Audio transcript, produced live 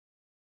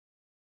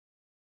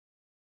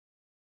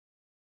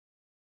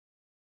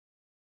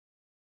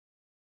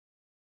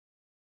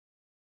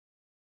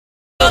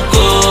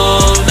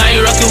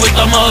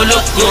ọmọ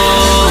ológo,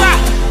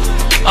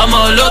 ọmọ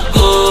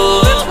ológo,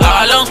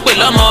 àwa ló ń pè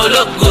lọ́mọ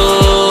ológo,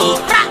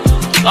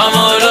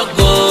 ọmọ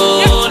ológo,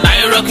 now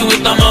you rocking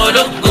with ọmọ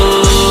ológo.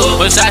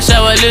 Mo ṣaṣẹ́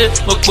wọlé,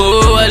 mo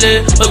gbowó wọlé,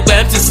 mo gbẹ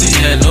MTC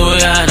and oh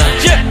yeah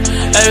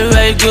nah.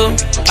 Everywhere you go,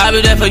 I'll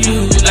be there for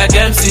you like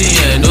MC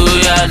and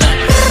oh yeah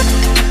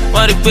nah.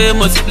 Want to pay,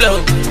 must blow.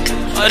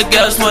 All the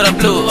girls wanna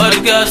blow, all the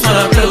girls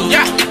wanna blow.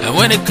 And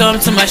when it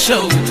comes to my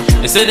show,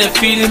 they say they're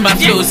feeling my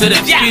flow, say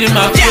they're feeling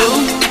my flow.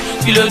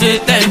 Kilo de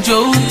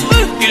tenjo,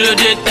 kilo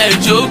de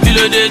tenjo,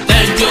 kilo de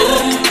tenjo.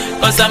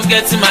 Cause I'm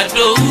getting my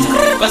dough,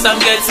 cause I'm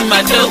getting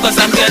my dough, cause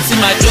I'm getting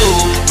my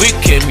dough. We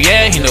came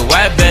here in the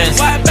white bands,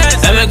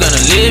 and we're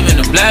gonna live in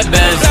the black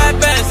bands.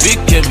 We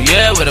came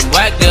here with the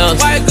white girls,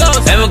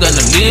 and we're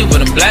gonna live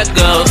with the black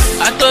girls.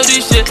 I told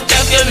this shit,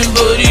 just give me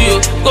body, yo.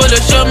 Go to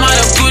show my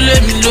cool, let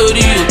me load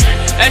you.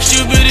 Ẹṣu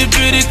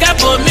biribiri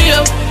kẹ́pọ̀ mi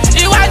o.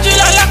 Iwájú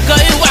lọ́lọ́kọ̀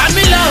ìwà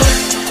mi lọ.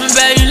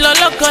 Bẹ̀yìn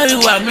lọ́lọ́kọ̀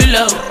ìwà mi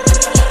lọ.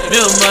 Mi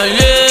ò mọ̀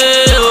yé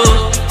o.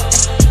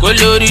 Kó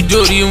lórí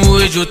dorí mu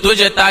ejò tó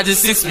jẹ́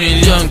 36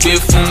 million gbé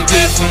fún.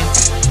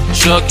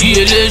 Ṣọ́ọ̀kì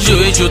eléjò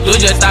ejò tó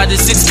jẹ́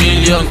 36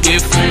 million gbé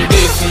fún.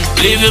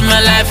 Living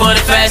my life on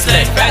the fast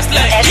lane.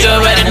 You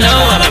already know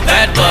I'm a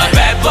bad boy.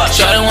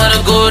 Shorty wanna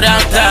go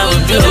downtown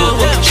with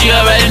me. She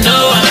already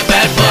know I'm a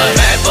bad boy.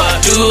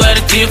 Do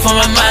anything for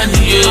my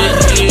money,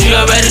 yeah. You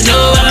already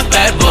know I'm a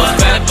bad boy.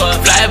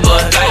 Fly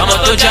boy, I'm a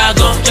to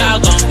jargon.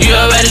 You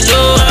already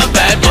know I'm a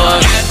bad boy.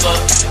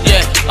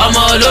 Yeah, I'm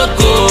a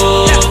loco.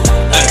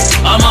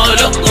 I'm a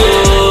loco.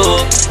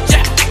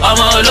 I'm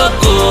a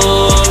loco.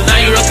 Now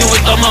you rocking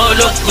with I'm a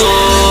loco.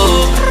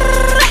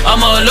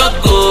 I'm a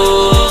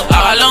loco.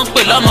 I long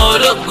pill, I'm a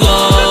loco.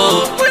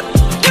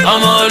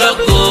 I'm a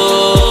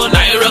loco.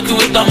 Now you rocking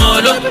with I'm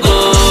a loco.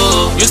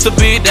 Used to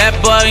be that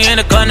boy in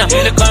the corner.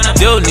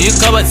 They don't need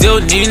cover, they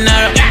don't need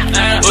naira.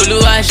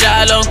 Oluwa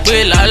shalom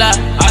pe lala.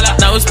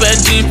 Now we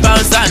spending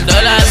pounds and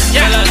dollars.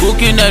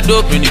 Cooking the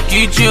dope in the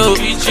kitchen.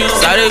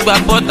 Sare gba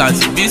pot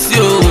anti bisi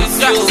o.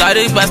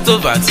 Sare gba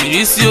stove anti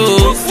risi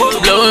o.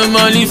 Blowing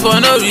money for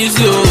no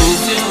reason o.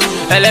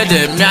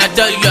 Ẹlẹ́dẹ̀ mi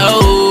àjọyọ̀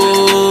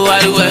o.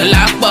 Ariwo ẹ̀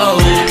lápọ̀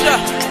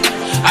o.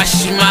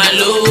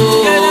 Àṣìmálo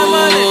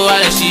o.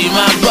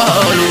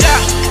 Àṣìmábọ̀ọ̀lù.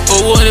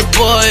 Owó ni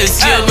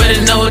boys, you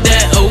already know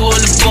that. Owó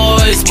ni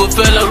boys, but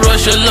fella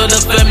rush a lot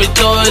of family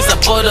toys. I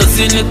bought us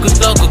in the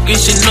Kutoko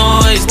kitchen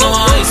noise.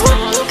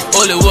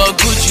 Only walk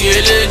Gucci,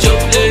 elejo.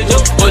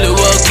 Only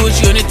walk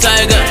Gucci, only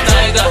tiger.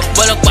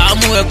 Bọ́lá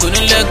pàmò ẹ̀ kò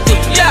ní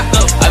lẹ́kọ̀ọ́.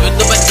 Àbí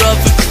tó bá drop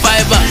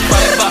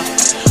 55.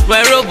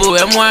 Wẹ́ robo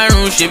ẹ̀ mú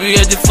àrùn, ṣèbí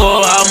ẹ ti fọ́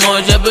àmọ́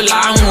jẹ́bí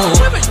láhùn.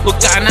 Ó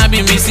kàná bí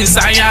mi sí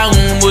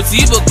sáyàhùn. Mo ti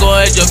bò kan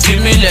ẹjọ́ fi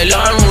mí lẹ̀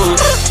lọ́rùn o.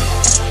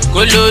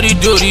 Kó lórí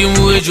dorí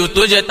mu ejò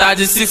tó jẹ́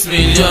 36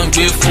 million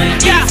gbé fún.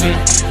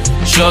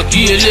 Ṣọ́ọ̀kì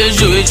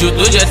eléjò ejò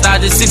tó jẹ́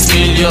 36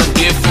 million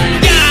gbé fún.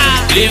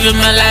 Living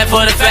my life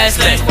on the fast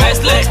lane.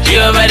 You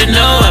already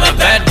know I'm a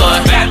bad boy.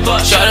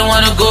 Shorty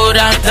wanna go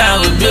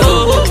downtown with me.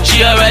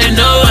 She already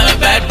know I'm a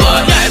bad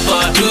boy.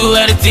 Do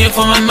anything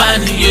for my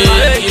money,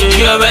 yeah.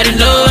 You already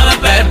know I'm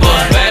a bad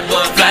boy.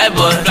 Fly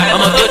boy,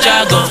 I'm a to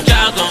jargon.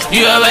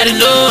 You already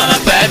know I'm a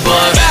bad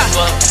boy.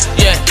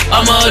 Yeah,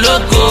 I'm a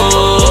loco.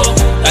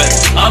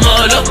 I'm a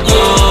loco.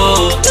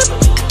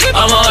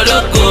 I'm a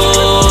loco.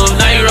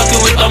 Now you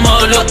rocking with I'm a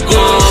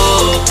loco.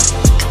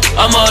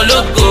 I'm a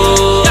loco.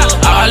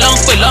 I long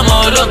pill, I'm a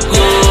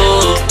loco.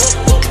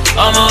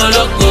 I'm a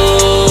loco.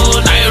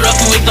 Now you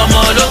rocking with I'm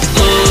a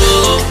loco.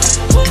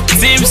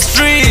 Team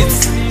Streets.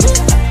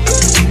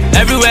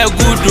 Everywhere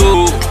good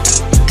though.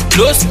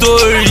 No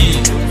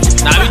story.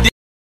 Now we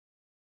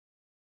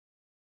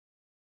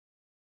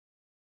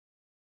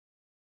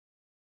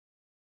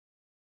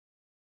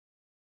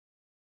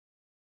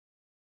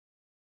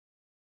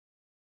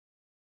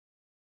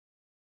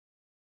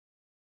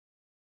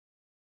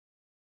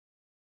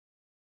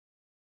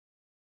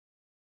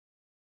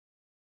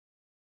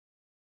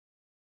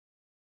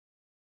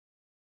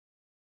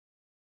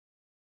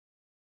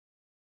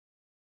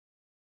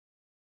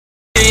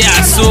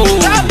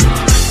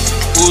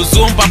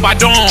Ozone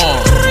Papadon,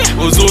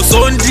 Ozo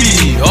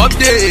Sondi,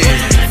 update.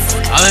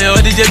 I'm your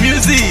DJ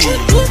Music.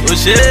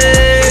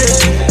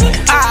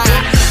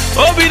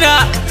 Obina,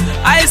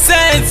 I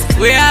sense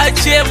we are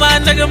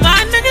chairman, nigga.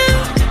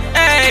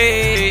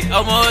 Hey,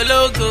 I'm a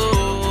logo.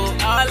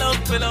 I'm a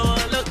logo.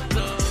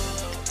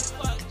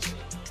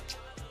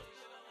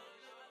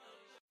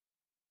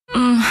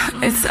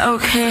 It's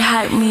okay,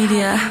 Hype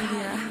Media.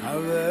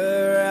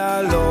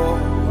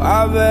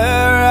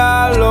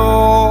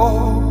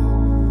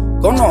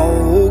 Kọ́nà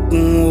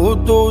ogun ó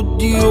tó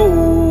dí o,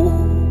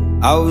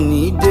 a ò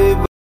ní dé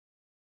bá.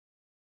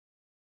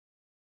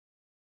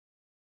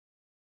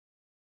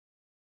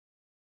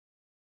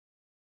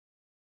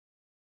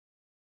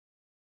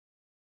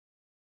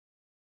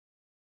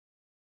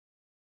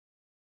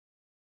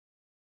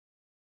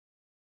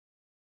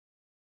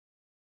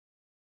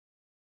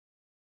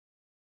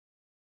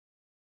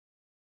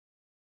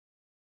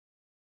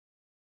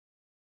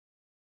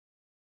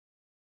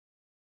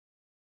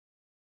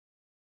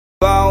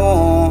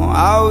 Báwọn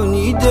a ò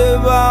ní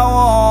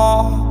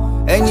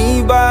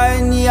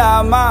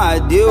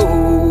dé o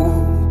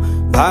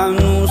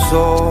bánú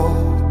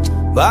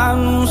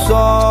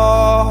sọ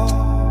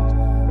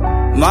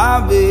má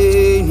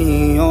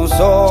bènìyàn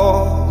sọ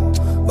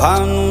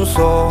bánú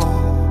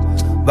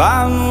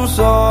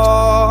sọ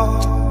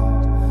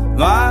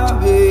má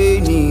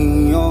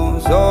bènìyàn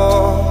sọ.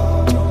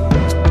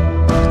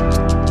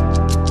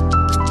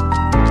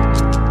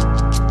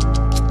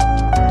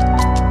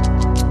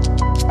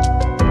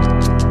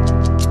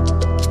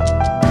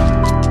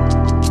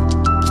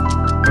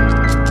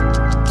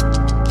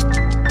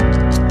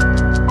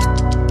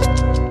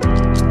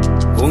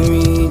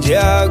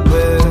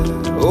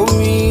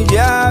 Omijé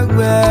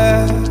àgbẹ̀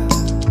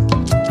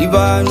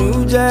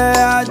ìbànújẹ́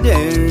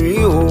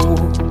adẹ̀rín o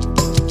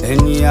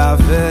ẹni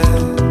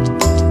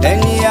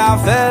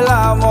afẹ́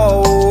la mọ̀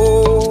o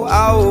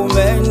a ò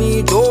mẹ́ni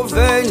tó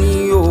fẹ́ ni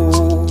o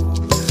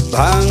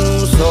bánú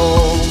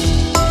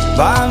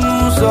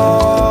sọ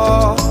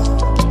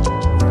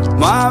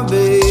má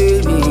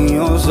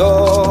bènìyàn sọ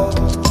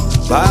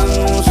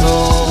bánú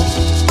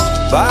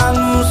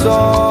sọ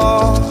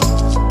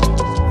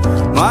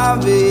má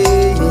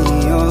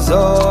bènìyàn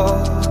sọ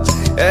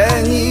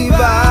ẹni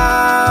bá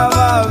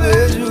má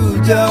bèjú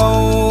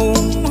jẹun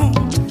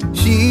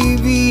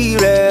síbí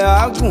rẹ̀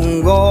agùn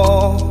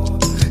gan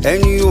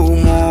ẹni ò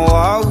mọ̀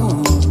wáhù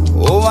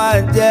ó má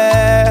jẹ́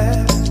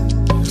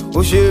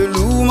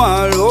òṣèlú mà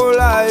ló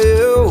láyé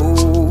o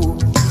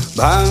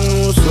bánú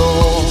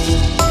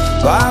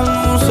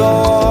sọ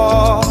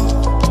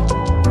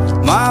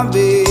má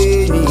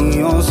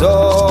bènìyàn sọ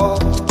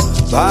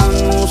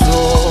bánú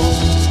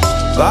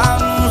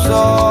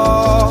sọ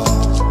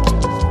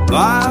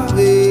má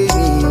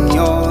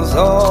bènìyàn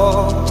sọ.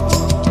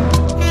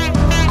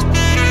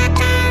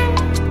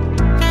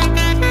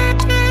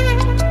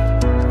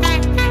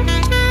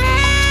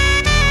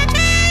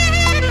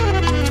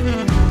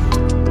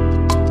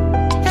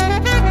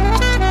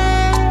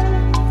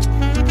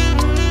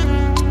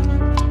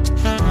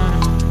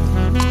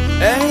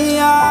 Ẹ̀yin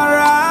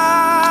ará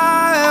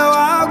ẹ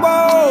wá gbọ́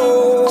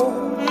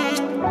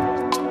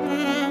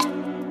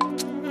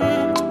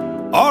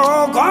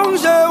ọ̀rọ̀ kan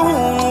ṣe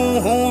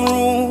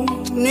hùrùhùrù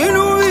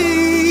nínú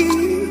yìí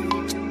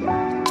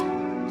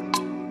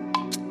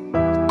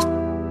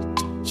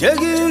ṣé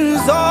kí n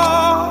sọ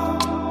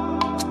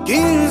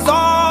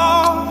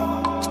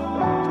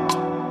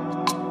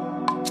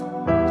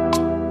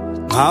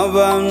má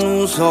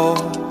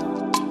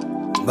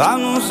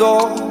bánú sọ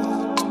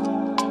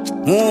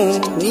mo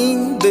ní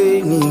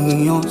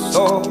bènìyàn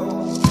sọ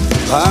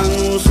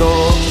bánú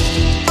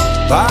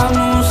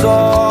sọ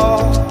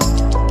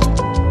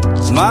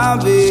má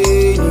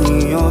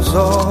bènìyàn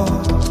sọ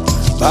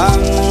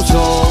bánú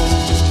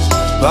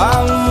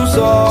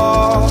sọ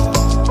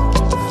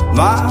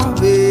má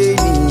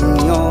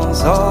bènìyàn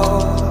sọ.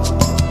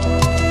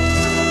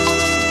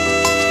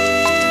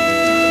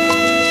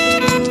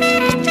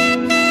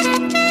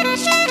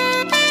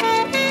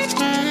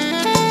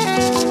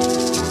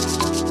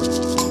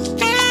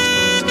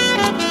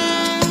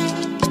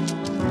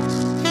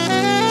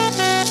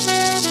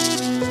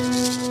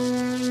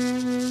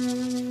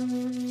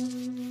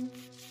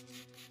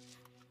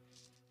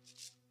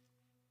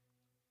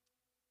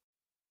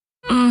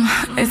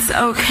 It's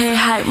okay,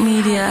 hype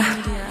media.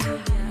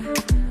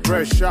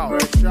 Fresh out.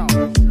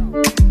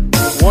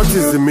 What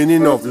is the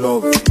meaning of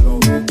love?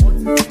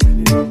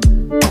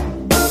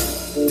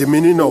 The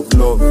meaning of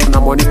love.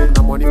 Money.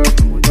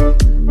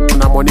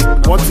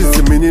 What is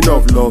the meaning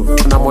of love?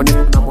 Money.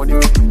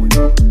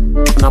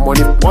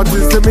 What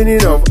is the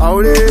meaning of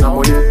aure?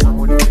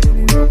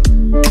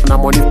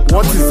 Money.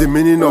 What is the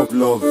meaning of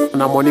love?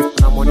 Money.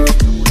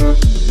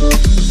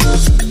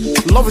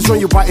 Love is when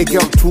you buy a girl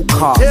 2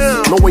 cars,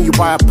 not when you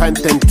buy a pant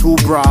and 2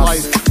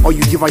 bras, or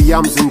you give her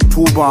yams in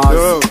 2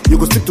 bars. You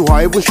go speak to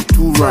her even she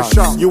 2 rash.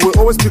 You will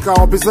always pick her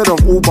up instead of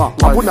Uber.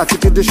 I put that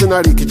ticket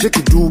dictionary,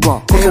 kijeki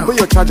duba. Cause obey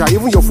your charger,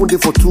 even your phone day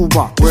for 2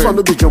 bar. This one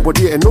no be jumbo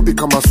day and no be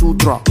Kama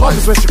Sutra. Love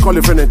is when she call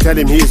a friend and tell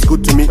him he is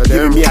good to me,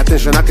 giving me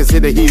attention. I can say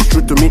that he is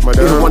true to me.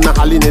 Even when I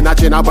haline and I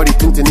chain nobody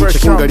tintin,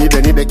 chicken gari the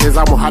need the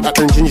kezamu haga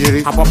and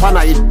gingery. A papa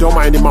na eat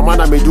doma and the mama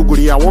na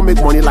meduguri. I won't make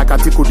money like a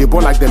tiku, they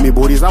ball like them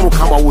ibori. I will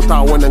come out with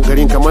one and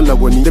garin kaman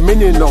lagoni. The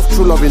meaning of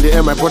true love in the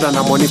air, my brother,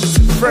 na money.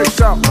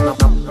 Fresh out.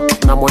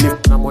 Na money.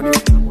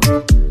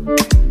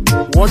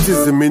 What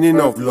is the meaning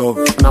of love?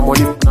 Na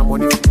money.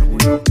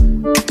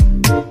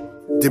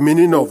 The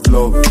meaning of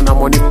love. Na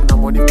money.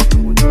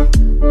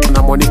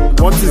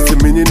 What is the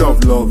meaning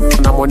of love?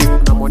 Na money.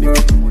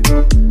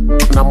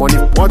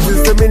 What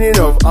is the meaning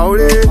of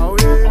aure?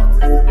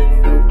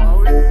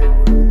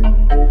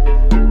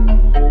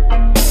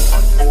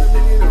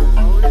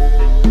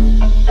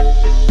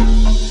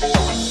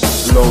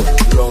 Love.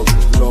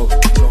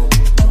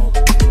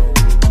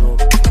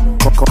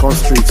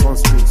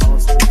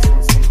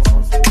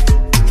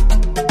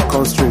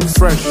 Constricts.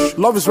 Fresh.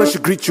 Love Love is when she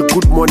greet you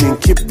good morning,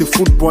 keep the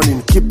food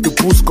burning, keep the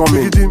booze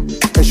coming,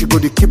 and she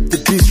go to keep the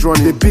beats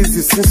running. They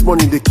busy since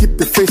morning, they keep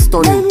the face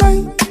turning.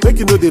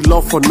 Make you know they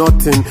love for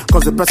nothing,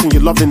 cause the person you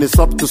loving is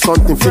up to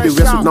something. Feel the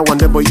rest with now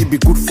and then, but you be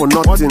good for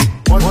nothing.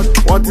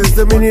 What is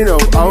the meaning of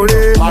aure?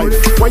 Life.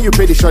 When you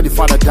pay the shorty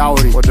for the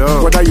dowry,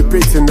 whether you pay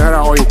it in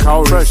naira or in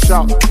cowries. Fresh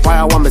out,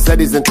 buy one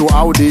Mercedes and 2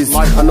 Audis,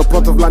 and a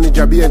plot of land in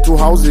Jabi and 2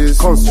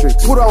 houses. Constrict,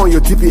 put her on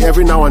your TP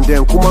every now and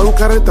then. Kuma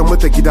unkare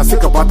tamote gida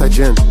sick about a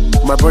gen.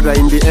 My brother,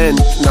 in the end,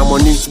 na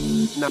money,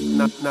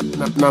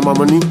 na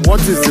money.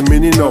 What is the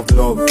meaning of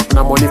love?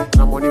 Na money,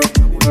 na money.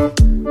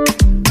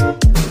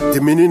 The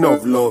meaning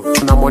of love,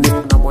 na money,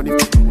 na money,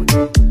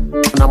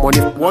 na money.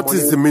 What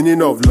is the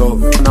meaning of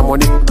love? Na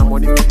money, na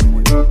money,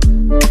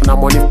 na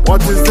money.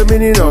 What is the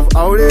meaning of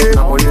aure?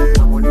 Na money,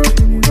 na money.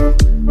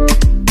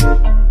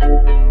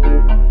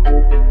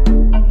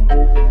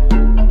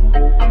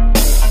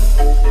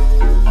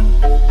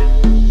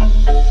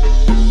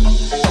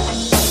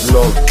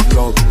 Love.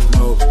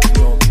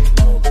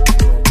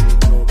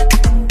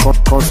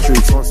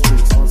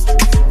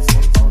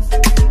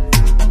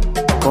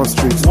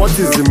 Constrict. What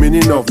is the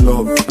meaning of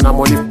love? Na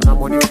money, na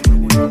money.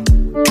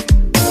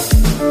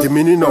 The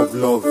meaning of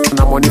love.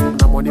 Na money,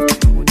 na money.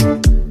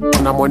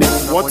 Na money.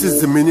 What is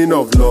the meaning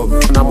of love?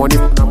 Na money,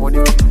 na money.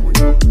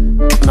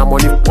 Na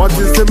money. What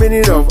is the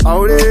meaning of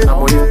aure? Na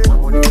money, na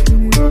money.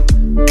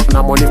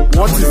 Na money.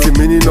 What is the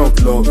meaning of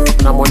love?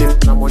 Na money,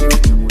 na money.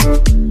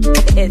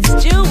 It's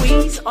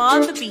Jewies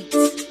on the beat.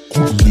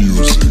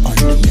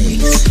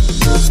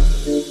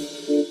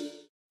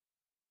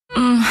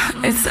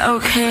 It's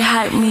okay,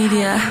 hype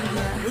media.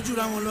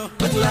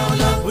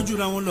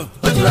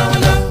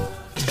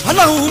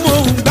 Ọlọ́run mo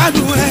ń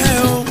gbádùn ẹ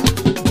o,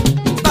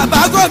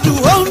 bàbá gọ́dù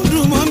ó ń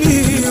dùn mọ́ mi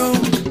o,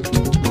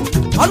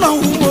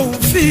 ọlọ́run mo ń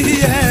fi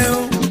ẹ o,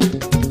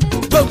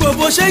 gbogbo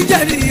bó ṣe ń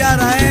jẹ́rìí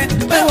ara ẹ.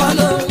 Bẹ́ẹ̀ wọ́n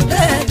ló ń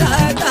bẹ́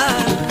dáadáa,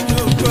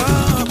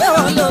 bẹ́ẹ̀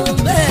wọ́n ló ń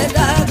bẹ́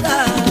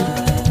dáadáa.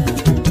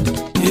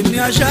 Èmi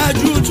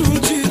aṣáájú tún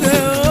ti dé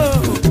o,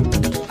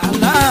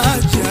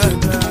 aláàjì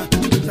àgbà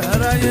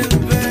táráyé ń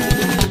bẹ́.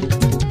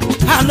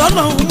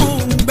 Ọlọ́run mo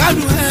ń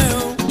gbádùn ẹ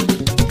o,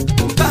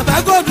 bàbá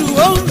gọ́dù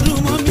ó ń dùn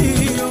mọ́ mi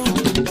o,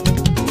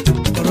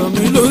 ọ̀rọ̀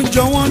mi ló ń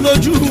jọ wọ́n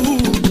lójú,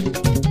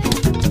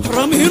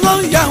 ọ̀rọ̀ mi ló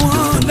ń yà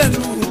wọ́n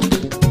lẹ́nu,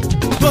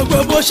 gbogbo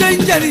bó ṣe ń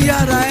jẹ́rìí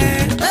ara ẹ.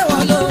 Bẹ́ẹ̀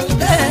wọ́n ló ń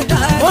bẹ́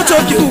dáadáa, ó tó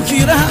kí n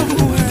kíra mú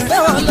ẹ. Bẹ́ẹ̀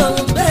wọ́n ló ń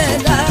bẹ́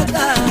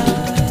dáadáa,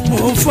 mo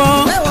fọ́.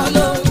 Bẹ́ẹ̀ wọ́n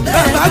ló ń bẹ́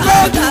dáadáa, bàbá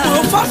gọ́dù mo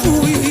fọ́ fún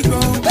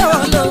igan. Bẹ́ẹ̀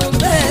wọ́n ló ń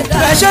bẹ́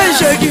dáadáa, bẹ́ẹ̀ ṣe ń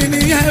ṣe kí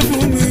ni ẹ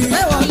fún mi.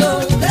 Bẹ́ẹ̀ wọ́n ló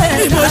ń bẹ́ dáadáa,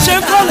 bí mo ṣe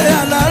ń kọ́lé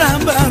alára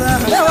ń bára.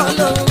 Bẹ́ẹ̀ wọ́n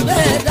ló ń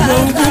bẹ́ dáadáa, mo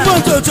ń gún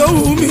mọ́tò tó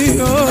wù mí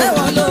o. Bẹ́ẹ̀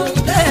wọ́n ló ń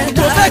bẹ́ dáadáa,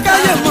 mo fẹ́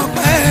káyé mọ̀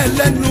pẹ́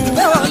lẹ́nu.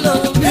 Bẹ́ẹ̀ wọ́n ló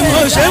ń bẹ́ dáadáa, bí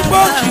mo ṣe ń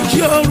gbọ́ kìkì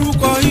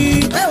orúkọ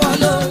yín. Bẹ́ẹ̀ wọ́n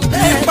ló ń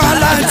bẹ́ dáadáa,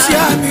 ìpalà tí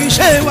àmì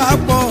ṣe wà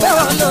pọ̀. Bẹ́ẹ̀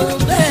wọ́n ló ń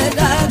bẹ́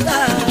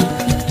dáadáa,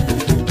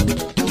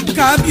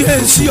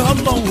 kábíyèsí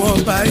ọlọ́run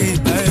ọba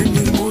ìgbà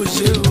ẹni mo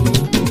ṣe o.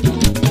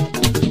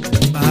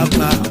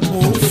 Bàbá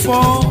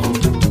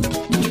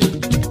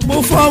mo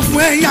fọ́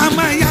fún ẹ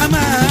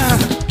yamayama,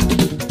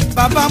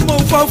 bàbá mo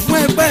fọ́ fún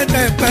ẹ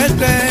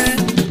pẹ́tẹ́pẹ́tẹ́.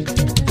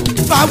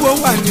 Báwo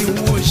wà ní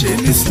wọn ṣe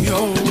nísìnyí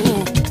o,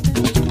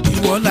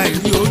 ìwọ láì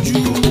rí ojú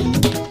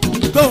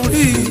tó ń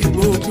rí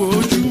gbogbo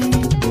ojú.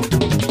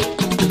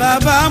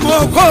 Bàbá mo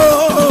kó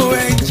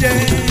ẹ̀jẹ̀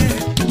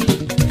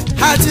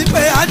àti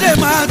pé adé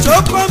máa tó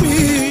kọ́ mi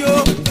o,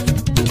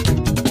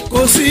 kò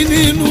sí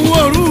nínú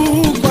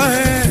orúkọ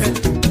ẹ.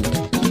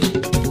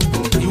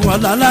 Ìwọ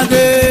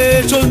láládé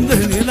tó ń dè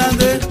ní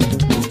ládé,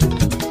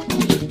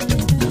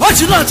 ó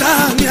ti lọ́ta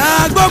mi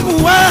agbógun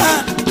wá,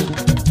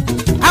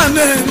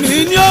 àmì mi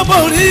ní ó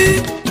borí,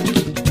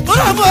 ó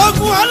lọ́ mọ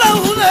ogun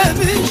ọlọ́run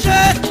lèmi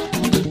ṣe.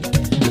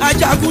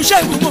 Ajagun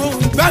ṣẹ́gun mo ń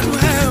gbádùn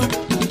ẹ o,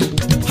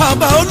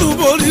 ọba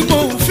olúborí mo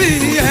ń fi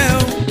ẹ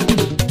o,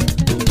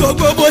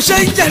 gbogbo bó ṣe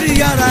ń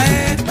jẹ́rìí ara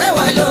ẹ. Bẹ́ẹ̀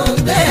wọ́n ló ń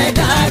bẹ́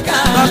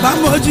dáadáa, bàbá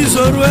mo jí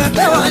sọ̀rọ̀ ẹ.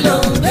 Bẹ́ẹ̀ wọ́n ló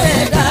ń bẹ́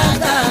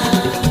dáadáa,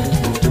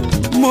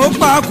 mo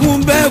pa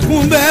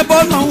kúnbẹ́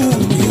bọ́lọ́hùn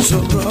mi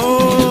sọ̀rọ̀ ó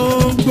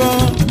gbọ́,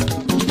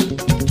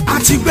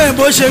 àti pé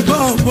bó ṣe gbọ́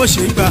bó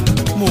ṣe gbà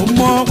mo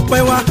mọ̀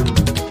pẹ́ wá.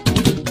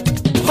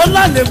 Ó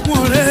lálẹ́kùn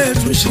ọ̀rẹ́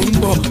tó ṣe ń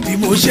bọ̀ bí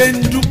mo ṣe ń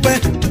dúpẹ́.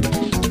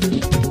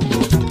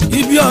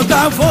 Ibi ọ̀tá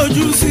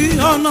fojú sí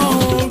ọ̀nà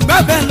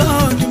gbẹ́bẹ́ lọ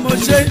ni mo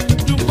ṣe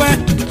dúpẹ́.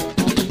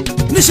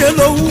 Níṣẹ́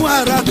lòun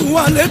ara tún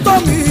wọlé tọ́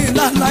mi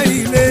láláì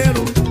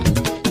lérò.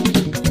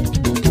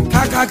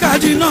 Kàkàkà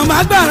dínà má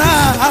gbára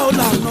ò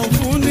lànà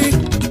fún ni.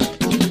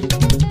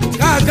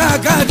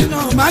 Kàkàkà dínà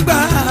má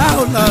gbára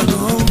ò lànà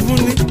fún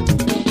ni.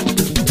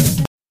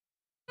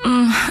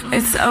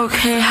 It's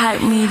okay,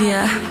 hype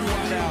media.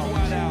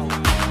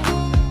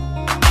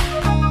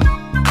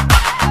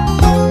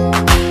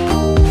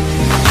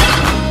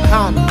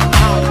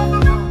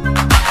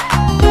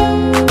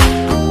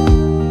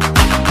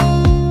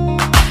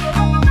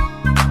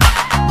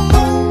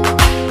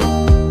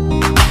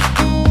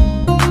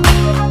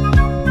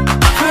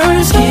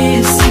 First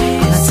kiss,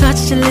 I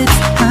touched your lips,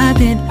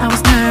 I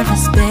was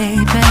nervous,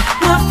 baby.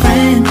 My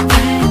friend,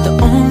 the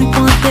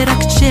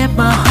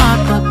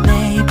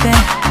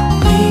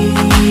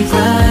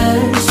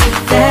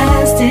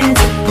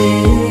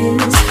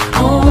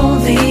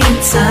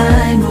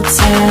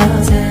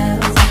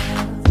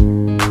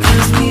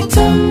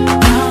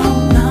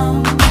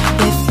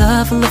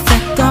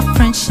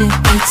friendship,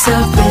 it's a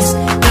risk.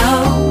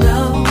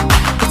 No,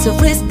 it's a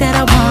risk that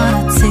I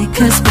wanna take.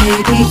 Cause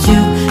baby,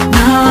 you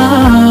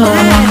know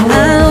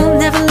I'll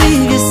never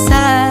leave your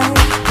side.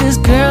 Cause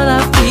girl, I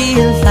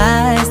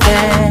realize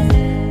that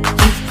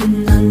you've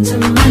been under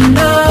my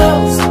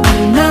nose.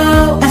 No,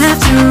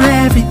 after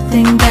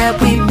everything that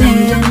we've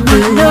been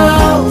through. No,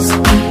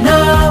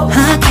 I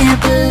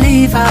can't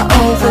believe I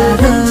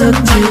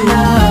overlooked you.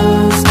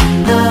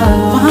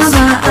 Why am I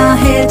out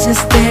here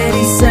just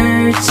steady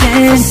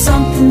searching for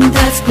something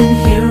that's been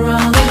here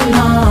all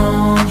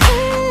along?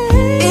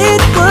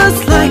 It was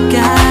like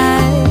I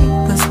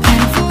was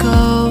paying for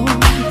gold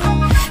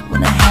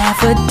when I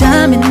have a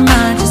diamond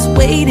mind just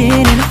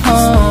waiting at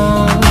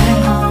home.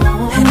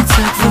 And it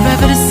took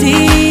forever to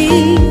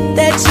see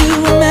that you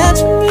were meant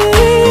for me.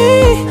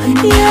 I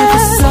never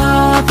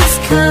saw this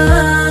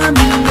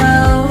coming, no.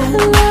 I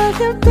love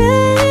you,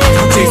 baby.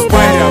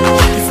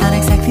 It's not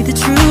exactly the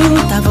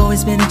truth. I've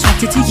always been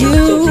attracted to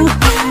you,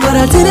 but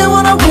I didn't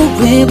wanna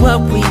ruin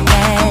what we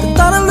had. The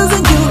thought of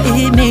losing you,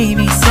 it made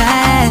me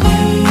sad. We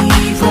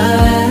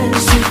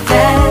rushed too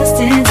fast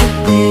into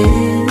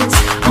this.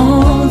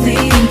 Only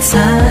in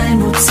time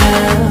will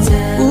tell.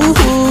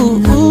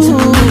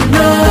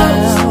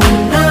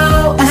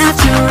 No.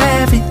 After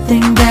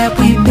everything that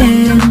we've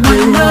been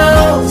through,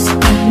 no,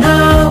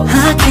 I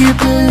can't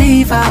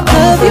believe I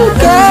love you,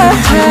 girl.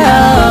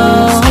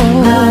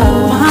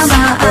 Why am I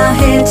out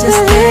here just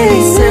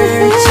steady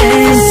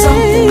searching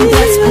something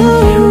that's been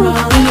here all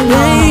along,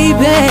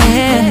 baby?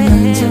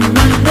 Under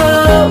my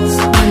nose,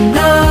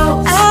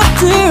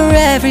 after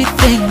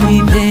everything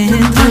we've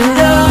been through,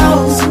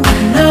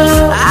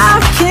 I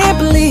can't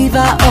believe I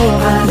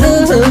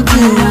overlooked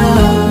you.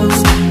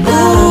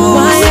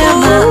 Why am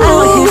I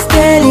out here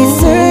steady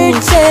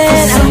searching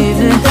for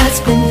something that's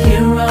been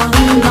here all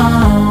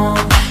along?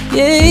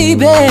 Yeah,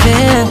 baby.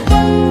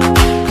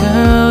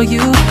 Girl,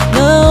 you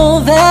know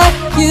that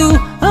you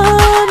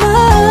are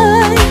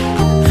mine.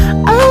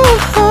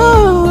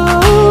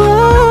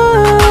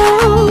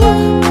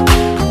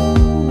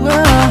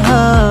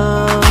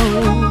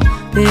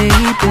 Baby,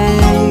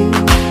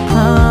 I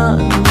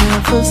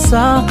never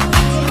saw a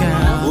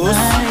girl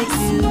like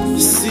you.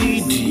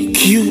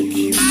 CDQ.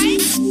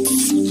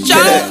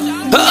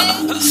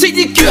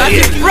 CDQ, I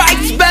get right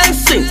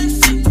dancing.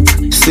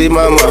 See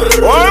mama.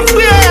 One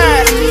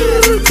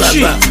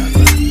Baba.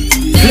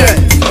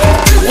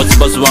 What's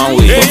bust one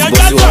way?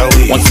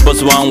 What's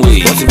bust one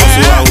way? What's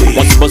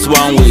bust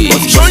one way?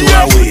 What's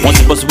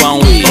bust one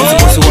way?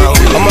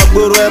 I'm a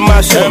guru and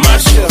mash up.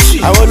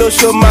 I want to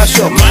show mash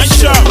up. I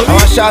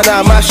want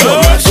Shana mash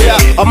up.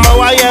 I'm a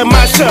wire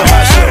mash up.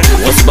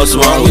 What's bust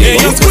one way?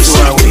 What's bust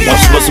one way?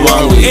 What's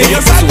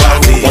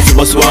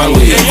bust one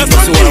way?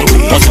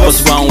 What's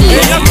bust one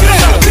way?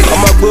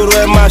 I'm a guru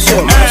and mash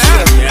up.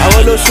 I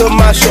want to show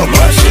mash up. I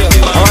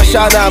want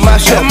Shana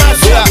mash up.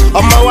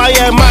 I'm a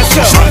wire mash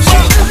up.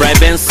 Brian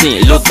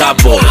Benson, local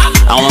boy.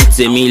 Àwọn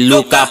tèmi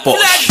local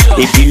posh.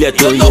 Ìbílẹ̀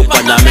tó ń lo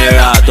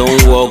Panamera tó ń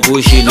wọ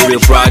Gucci lórí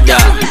Prada.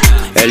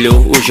 Hello,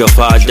 who's your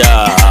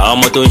father?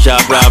 Ọmọ tó ń ṣá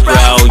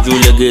prapra,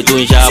 ojúlege tó ń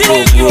ṣá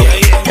pòpò.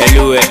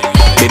 Hello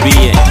bébí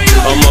yẹn,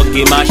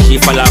 ọmọge má ṣe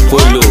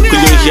falafolo. Kí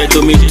ló ṣe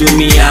tómi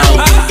àwọn?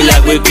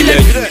 Kílágbé kílẹ̀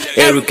jù,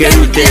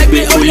 ẹrùkẹ́rù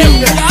tẹ́gbẹ́ olú.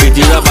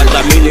 Ìdílé bàtà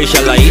mi lè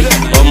ṣàlàyé.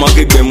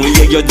 Ọmọge gbẹ̀mú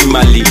lẹ́jọ́ di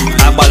màlì.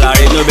 Àgbàlá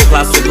rẹ̀ ní ọbẹ̀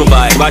classical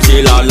vibe. Bá ṣe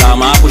làálàá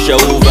máa kúṣẹ́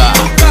over.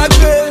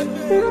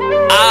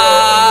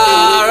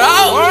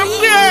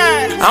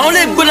 I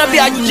only gonna be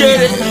a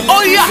jelly.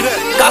 Oh yeah,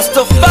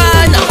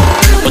 Castafana.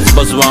 What's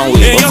bust one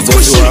way? What's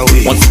bust one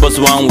way? What's bust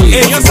one way?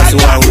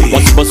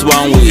 What's bust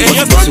one way?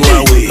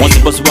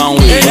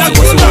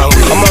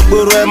 I'm a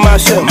guru and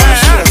mash up.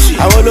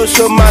 I want to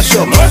show mash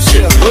up. I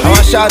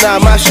want Shana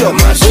mash up.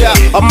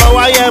 I'm a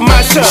wire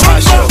mash up.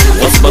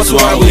 What's bust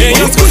one way?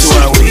 What's bust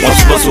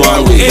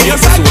one way?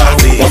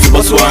 What's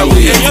bust one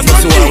way?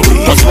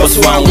 What's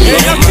bust one way?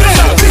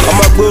 I'm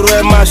a guru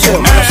and mash up.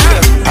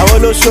 I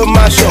want to show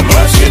mash up. I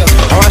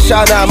want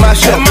Shana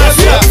mash up.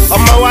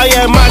 I'm a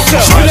wire mash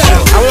up. I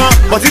want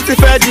but it's a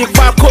fair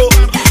pákó.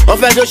 Wọ́n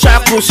fẹ́ jó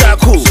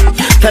ṣàkúṣàkú.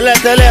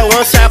 Tẹ́lẹ̀tẹ́lẹ̀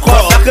wọ́n ṣàkọ́.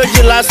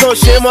 Pákéjì lásán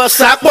ṣe mọ́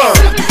sápọ̀n.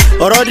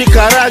 Ọ̀rọ̀ di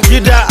kàrá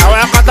gídá. Àwọn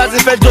akátá ti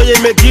fẹ́ jóye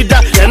mẹ́gídá.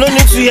 They no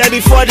need to hear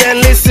before they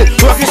listen.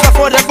 Wọ́n kì í sọ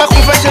fún ọdẹ pé kò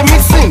fẹ́ ṣe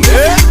missing.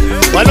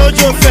 Wọ́n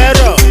lójú ń fẹ́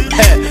rọ̀.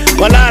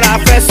 Wọ́n lára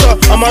fẹ́ sọ.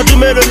 Ọmọ ọdún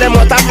mélòó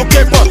lẹ́mọ̀ tá fún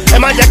képọ̀. Ẹ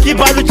má jẹ́ kí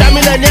Bálú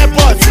Jámílẹ̀ ní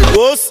airport.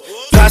 Wos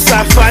Kasa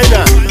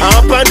finer.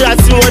 Àwọn panda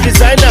tí wọ́n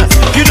designer.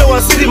 Kí ló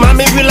wọ́n sí di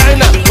mami bí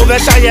liner. Mo fẹ́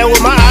ṣàyẹ̀wò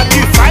máa bí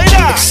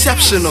finer.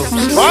 Exceptional.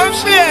 Wọ́n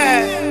fi ẹ̀.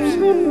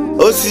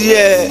 Ó sì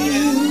yẹ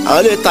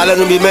àwọn lè ta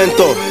lẹ́nu bí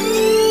mẹ́ńtọ̀.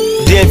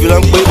 DMV ló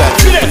ń pè bá.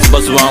 What's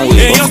bust one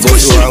way? What's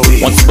bust one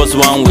way? What's bust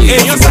one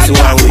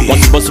way?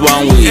 What's bust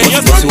one way?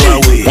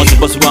 What's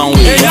bust one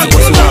way?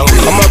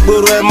 Ọmọ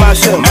gbòòrò ẹ máa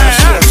ṣọ.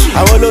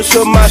 Àwọn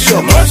olóṣó máa ṣọ.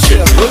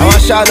 Àwọn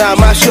Ṣáná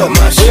máa ṣọ.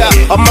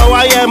 Ọmọ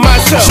wáyé máa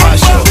ṣọ.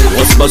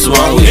 What's bust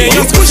one way?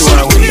 What's bust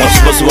one way? What's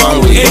bust one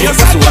way?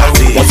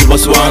 What's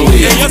bust one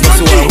way?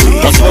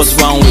 What's bust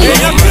one way?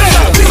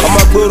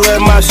 ọmọ gbòòrò ẹ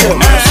máa ṣọ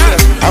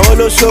àwọn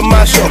olóṣó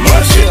máa ṣọ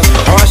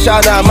àwọn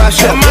aṣáná máa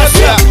ṣọ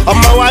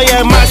ọmọ wáyé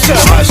máa ṣọ.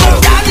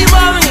 Daddy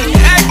mommy,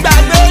 ẹ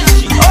gbàgbé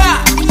òṣì, óyá.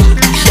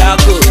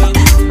 Ṣàkó,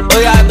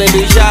 óyá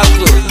bèbè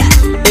ṣàkó,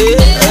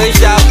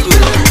 ṣàkó.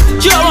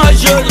 Tí o mọ̀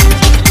ṣòrí,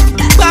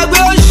 gbàgbé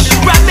òṣì,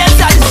 gbàgbé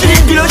sàdísí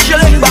kí ló ṣe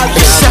lè gbàgbé.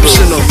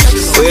 Exceptional,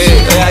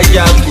 óyá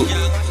ṣàkó.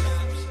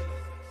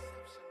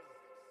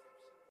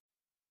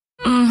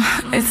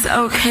 It's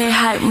okay,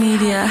 hype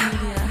media.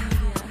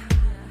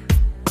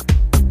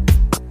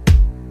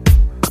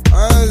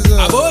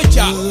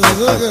 Abocha.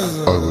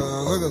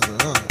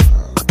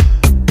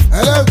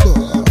 Hello,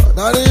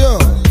 Daddy yo.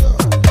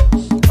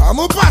 I'm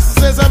pass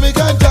sesame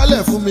can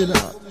tell for me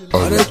now.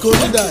 Are ko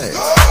mi die.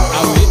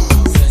 Awe,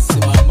 sense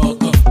ma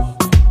moko.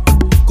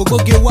 Koko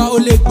ge wa o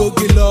le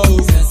gboge lo o.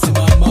 Sense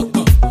ma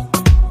moko.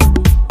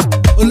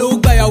 Olowo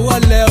gba yawo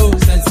le o.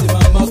 Sense ma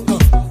moko.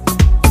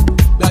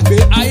 Gbàgbé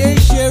ayé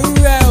ṣerú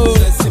ẹ o.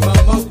 Sense ma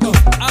moko.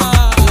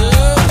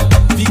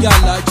 Big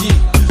Alaji,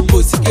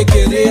 kò sí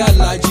kékeré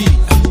Alaji.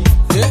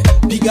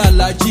 Big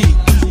Alaji,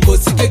 kò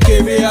sí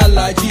kékeré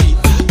Alaji.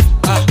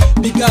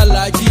 Big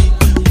Alaji,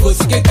 kò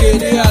sí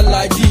kékeré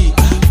Alaji.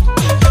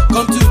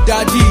 Come to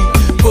daddy,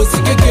 kò sí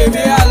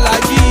kékeré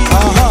Alaji.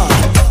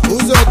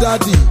 Who's your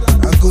daddy?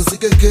 Kò sí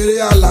kékeré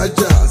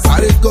Alaja.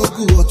 Sáré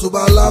Goku,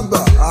 Ọ̀túnba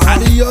Lamba.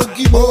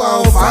 Àríyànjú mo wà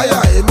on fire.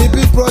 Èmi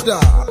big brother.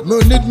 No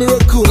need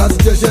miracle láti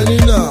jẹṣẹ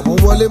nínà. Mo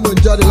wọlé mo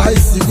jáde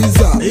láìsí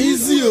visa.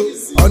 Easy o.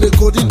 On a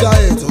coding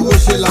diet, owó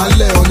ṣe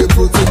lálẹ́ on a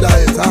protein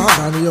diet.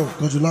 Àríyàn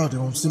lọ́jọ́ láàdé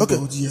wọn sí ìgbà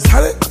òdì yẹn.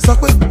 Sáré sọ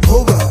pé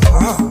kóbà,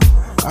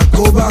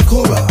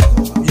 kóbà,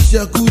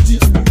 iṣẹ́ Kúdí,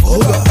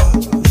 kóbà,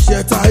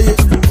 iṣẹ́ Táyé,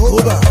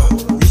 kóbà,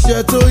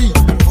 iṣẹ́ Tóyìn,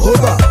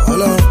 kóbà,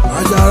 ọlọ́run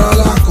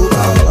Ajarala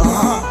kóbà.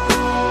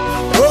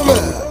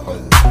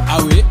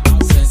 Awe,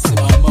 sense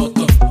ma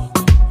moko.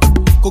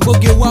 Koko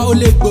ge wa o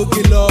le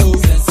gboge lo o.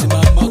 Sense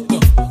ma moko.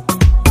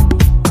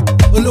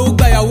 Olowo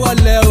gba yawo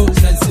le o.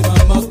 Sense ma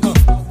moko.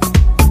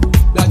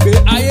 Gbàgbé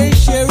ayé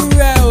ṣerú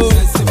ẹ o.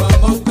 Sense ma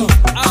moko.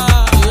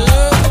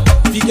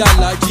 Big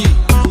Alaji,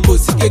 kò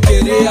sí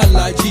kékeré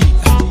Alaji.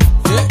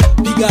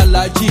 Big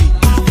Alaji,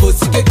 kò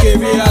sí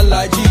kékeré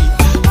Alaji.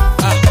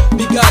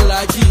 Big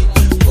Alaji,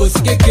 kò sí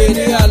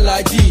kékeré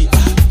Alaji.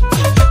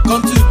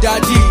 Come to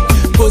daddy,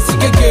 kò sí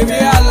kékeré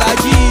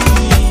Alaji.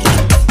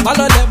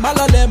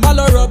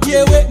 Malọ̀rọ̀ bí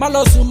ewé,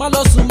 malọ̀sùn,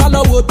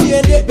 malọ̀wò bí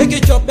edé. Make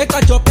it chop, make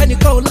a chop,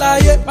 ẹnìkan ò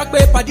láyé. Má pé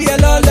pàdé ẹ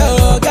lọ́lẹ̀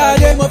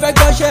ọ̀gáde. Mo fẹ́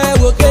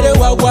gbọ́ṣẹ́ wo kéré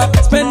wàwà.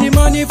 Spend the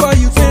money for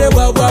you kéré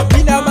wàwà.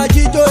 Bí náà máa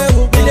jíjó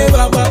ewu kéré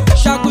wàwà.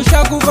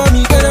 Ṣakúṣakú for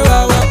me kéré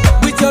wàwà.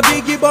 With your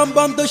biggie bum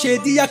bum tó ṣe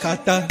dí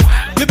yakata.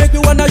 You make me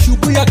wanna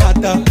ṣubú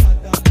yakata.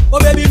 Oh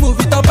baby move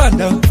it up and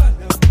down.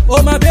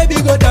 Oh my baby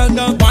go down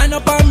down. Wine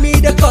up on me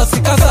the cause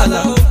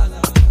kasala.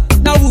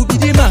 Now who be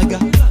the maga?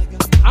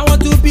 I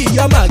want to be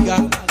your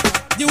maga.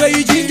 The way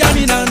you ginger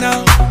me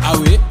now.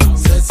 Awe,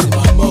 sense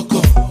ma moko.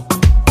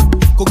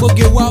 Koko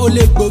ge wa o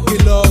le gboge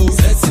lo o.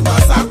 Sense ma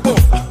sakpo.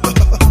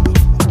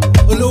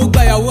 Olowo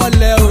gba yawo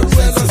le o.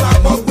 Sense ma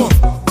moko.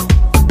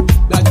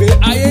 Gbàgbé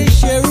ayé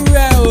ṣerú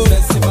ẹ o.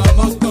 Sense ma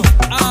moko.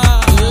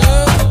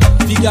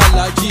 Big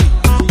Alaji,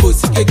 kò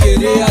sí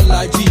kékeré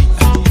Alaji.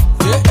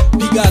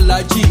 Big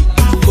Alaji,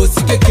 kò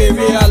sí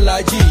kékeré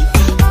Alaji.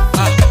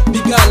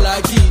 Big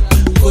Alaji,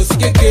 kò sí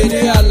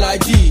kékeré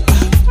Alaji.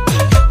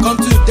 Come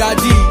to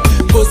daddy,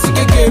 kò sí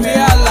kékeré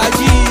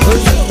Alaji.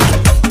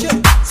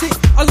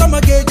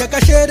 Ọlọ́mọge jẹ́ ká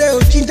ṣeré o.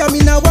 Ginger me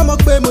now, wọ́n mọ̀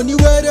pé mo ní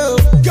wẹ́rẹ́ o.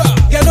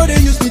 Girl no dey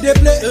use me dey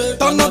play.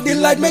 Turn up the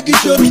light, make it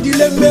show me the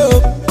lane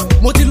o.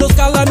 Mo ti lo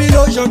Scalami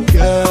lotion.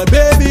 Yeah,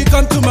 baby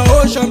come to my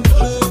ocean.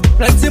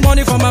 Plenty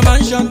money for my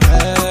mansion.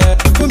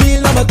 Fún mi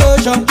lọ́mọ tó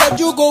ṣan.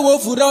 Jẹ́jú kò wo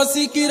fúra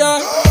síkírá.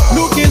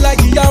 Looking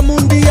like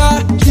Iyamundiya.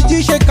 Jíjí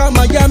ṣe ká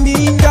Miami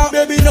India.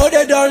 Baby no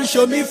dey don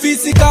show me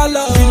physical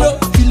love.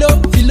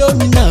 Filo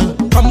me now.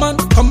 Come on,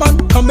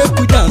 come make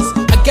we dance.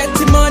 I get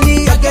the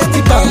money, I get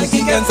the bounce.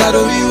 Against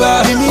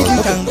Adowiwa, give me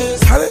the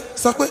dance. Sáré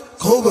sọ pé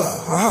kóbà,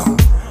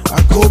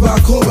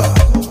 kóbà,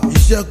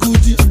 iṣẹ́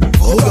Kúdí,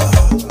 kóbà,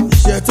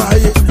 iṣẹ́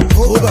Táyé,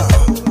 kóbà,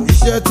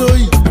 iṣẹ́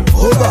Tóyìn,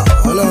 kóbà,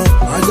 ọlọ́run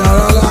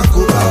Ajarala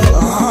kóbà.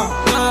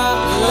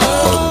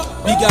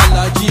 Big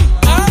Alaji,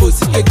 kò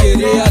sí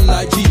kékeré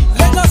Alaji.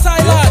 Lagos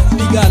Island.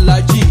 Big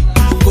Alaji,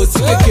 kò sí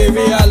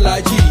kékeré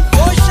Alaji.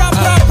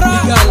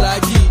 Big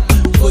Alaji,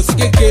 kò sí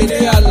kékeré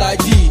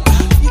Alaji.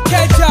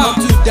 Ikeja,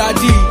 come to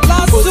daddy,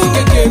 kò sí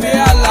kékeré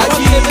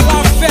Alaji.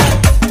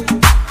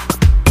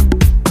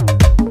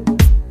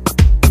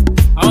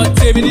 Àwọn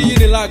tèmi ní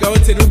Unilag, àwọn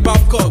tèmi ní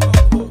Babcock.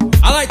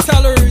 I like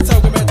Tallery,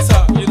 Talgometa,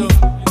 you know.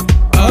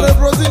 On a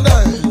protein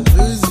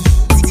diet.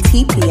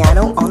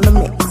 T-Piano on the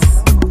mix.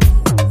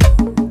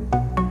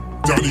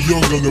 Danny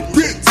Young on the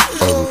beat.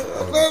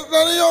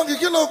 Danny Young,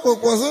 kí ló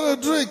pọ̀ sínú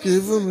drink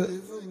yìí fún mi?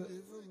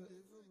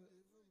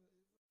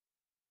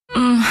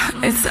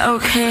 It's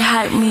okay,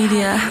 hype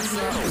media.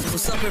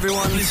 What's up,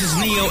 everyone? This is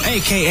Neo,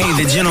 aka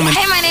The Gentleman.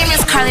 Hey, my name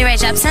is Carly Rae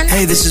Jepsen.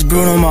 Hey, this is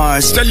Bruno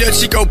Mars. Stelio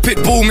Chico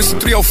Pitbull, Mr.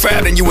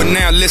 305, and you are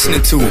now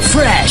listening to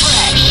Fresh.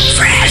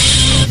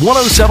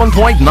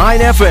 107.9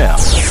 FM.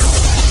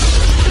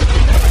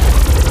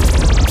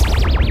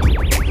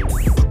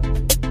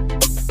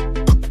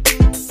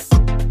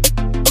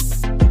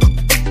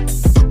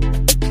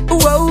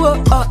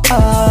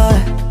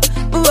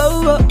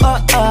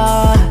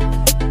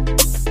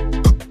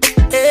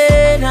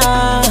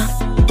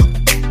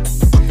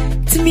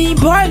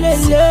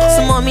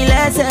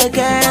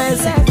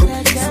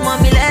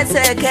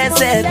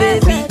 lẹ́sẹ̀kẹsẹ̀,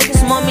 baby.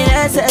 Súnmọ́ mi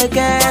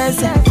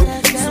lẹ́sẹ̀kẹsẹ̀.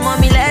 Súnmọ́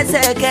mi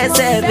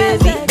lẹ́sẹ̀kẹsẹ̀,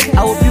 baby. I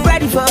hope you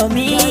ready for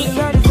me.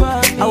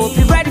 I hope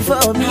you ready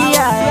for me,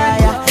 yeah, yeah,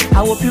 yeah. I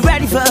hope you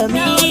ready for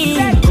me.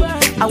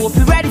 I hope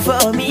you ready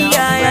for me,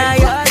 yeah, yeah,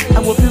 yeah. I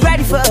hope you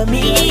ready for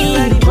me.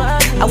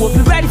 I hope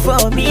you ready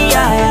for me,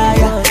 yeah, yeah,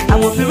 yeah. I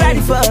hope you ready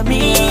for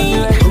me.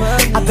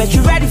 I bet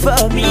you ready for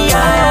me,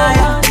 yeah, yeah,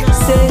 yeah.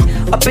 Say,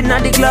 up in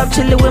the club,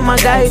 chillin' with my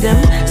guy, them.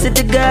 See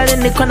the girl in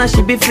the corner,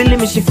 she be feeling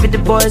me, she feel the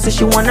boys, so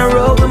she wanna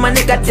roll with my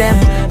nigga, them.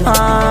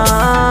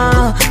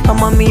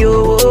 I'm on me,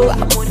 oh,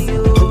 I'm on you.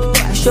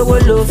 Show a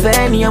love,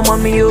 Fanny, I'm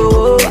on me,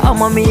 oh,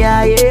 I'm on me,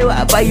 yeah, yeah.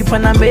 I buy you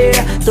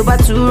Panamera, so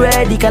but too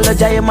ready,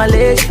 Kaloja, in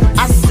Malaysia.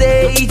 I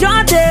say,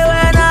 don't tell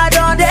when I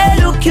don't they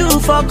look you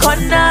for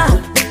corner.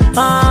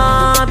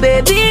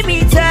 Baby, me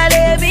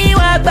telling me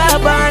what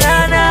about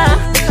banana.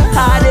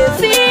 How they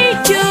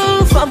feed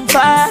you from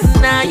far,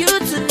 now you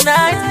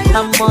tonight, I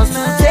must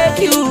take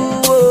you,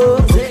 oh.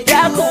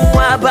 Ya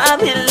kumwa ba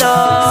mi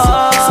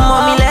love.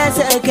 Small me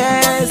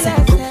lẹ́sẹ̀kẹsẹ̀.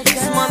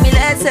 Small me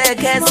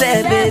lẹ́sẹ̀kẹsẹ̀,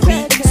 baby.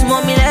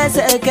 Small me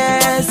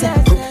lẹ́sẹ̀kẹsẹ̀.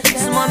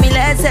 Small me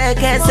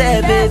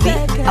lẹ́sẹ̀kẹsẹ̀, baby.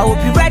 I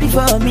hope you ready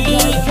for me.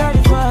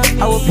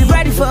 I hope you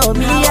ready for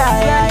me, yeah,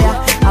 yeah, yeah.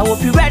 I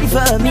hope you ready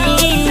for me.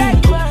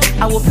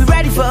 I hope you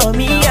ready for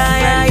me, yeah,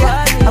 yeah,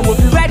 yeah. I hope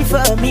you ready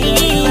for me.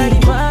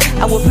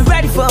 I hope you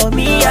ready for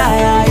me, yeah,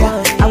 yeah,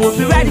 yeah. I hope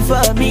you ready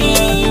for me.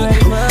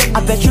 I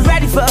bet you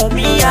ready for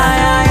me, yeah,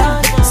 yeah,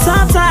 yeah.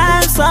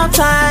 Sometimes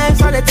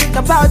all I think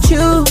about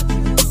you.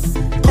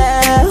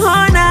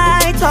 All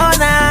night,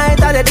 all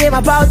I dream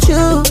about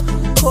you.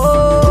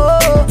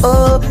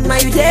 Oh, now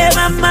you there,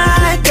 my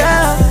mind,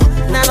 girl.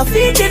 Now I'm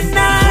feeling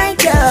night,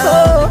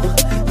 girl.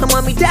 I'm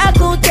on me, that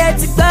gon'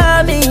 get it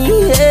by me.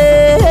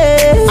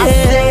 I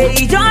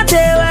say, don't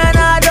tell when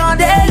I don't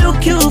they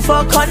look you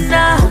for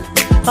corner.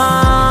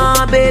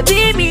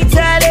 Baby, me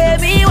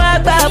telling me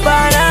what about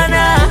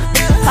banana.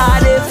 How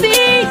they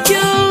feed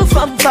you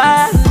from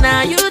far,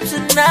 now you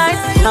tonight,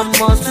 I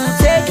must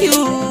take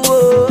you,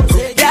 oh.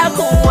 Ya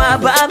kumwa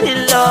ba mi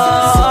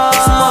love.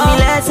 Small me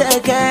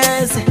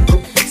lẹ́sẹ̀kẹsẹ̀.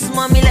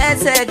 Small me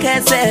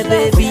lẹ́sẹ̀kẹsẹ̀,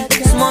 baby.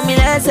 Small me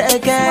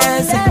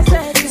lẹ́sẹ̀kẹsẹ̀.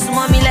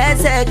 Small me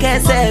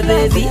lẹ́sẹ̀kẹsẹ̀,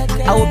 baby.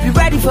 I hope you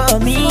ready for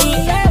me.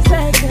 I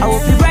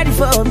hope you ready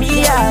for me,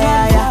 yeah,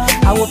 yeah,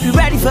 yeah. I hope you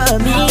ready for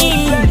me.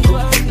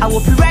 I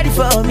hope you ready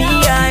for me,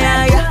 yeah,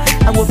 yeah, yeah.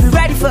 I hope you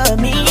ready for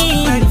me.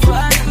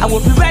 I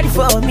hope you ready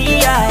for me,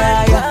 yeah,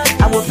 yeah, yeah.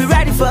 I hope you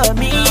ready for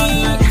me.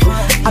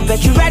 I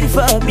bet you ready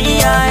for me,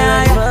 yeah,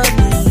 yeah, yeah.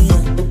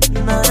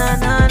 No, no,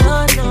 no, no,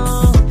 no.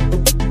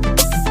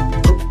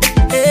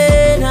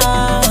 Hey,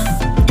 nah,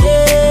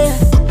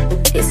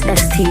 yeah. It's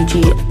STG.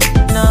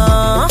 No,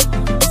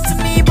 to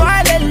me, boy,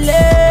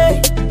 lele.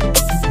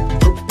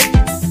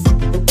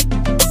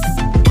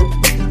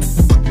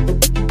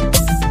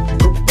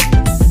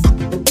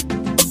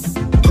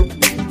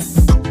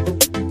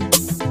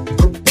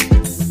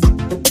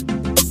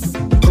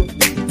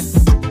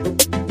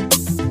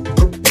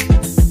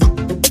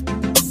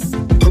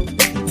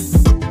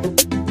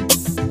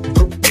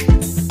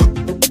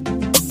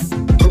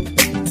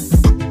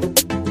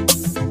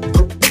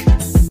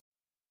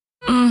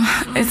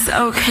 It's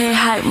okay,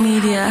 hype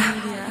media.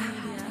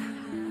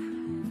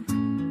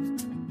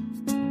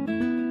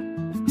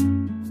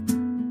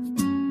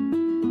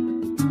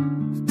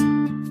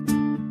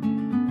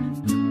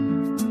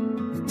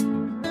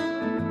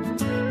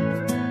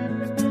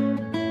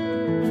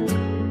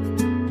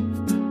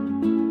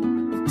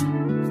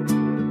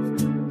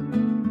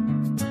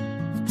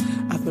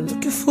 I've been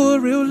looking for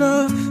real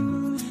love,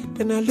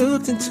 then I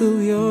looked into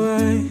your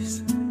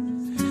eyes,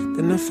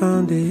 then I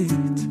found it.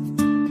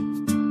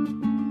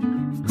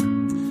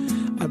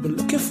 I've been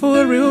looking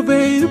for a real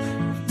babe,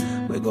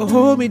 we gon'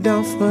 hold me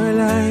down for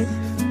life,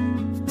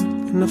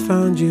 and I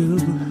found you.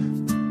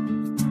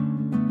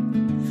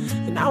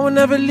 And I will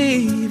never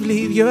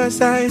leave your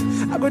side.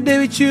 I go there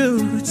with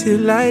you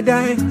till I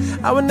die.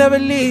 I will never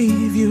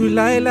leave you,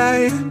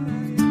 lie.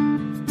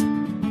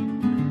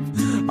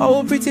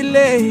 Oh, pretty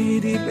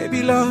lady,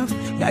 baby love,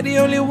 you're the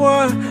only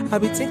one I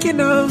be thinking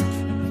of.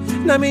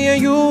 Now me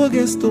and you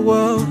against the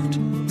world.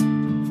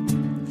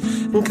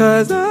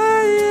 Cause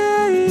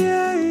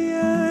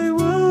I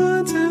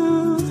want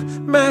to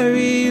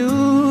marry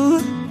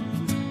you.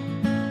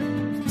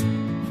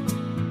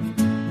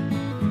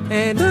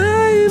 And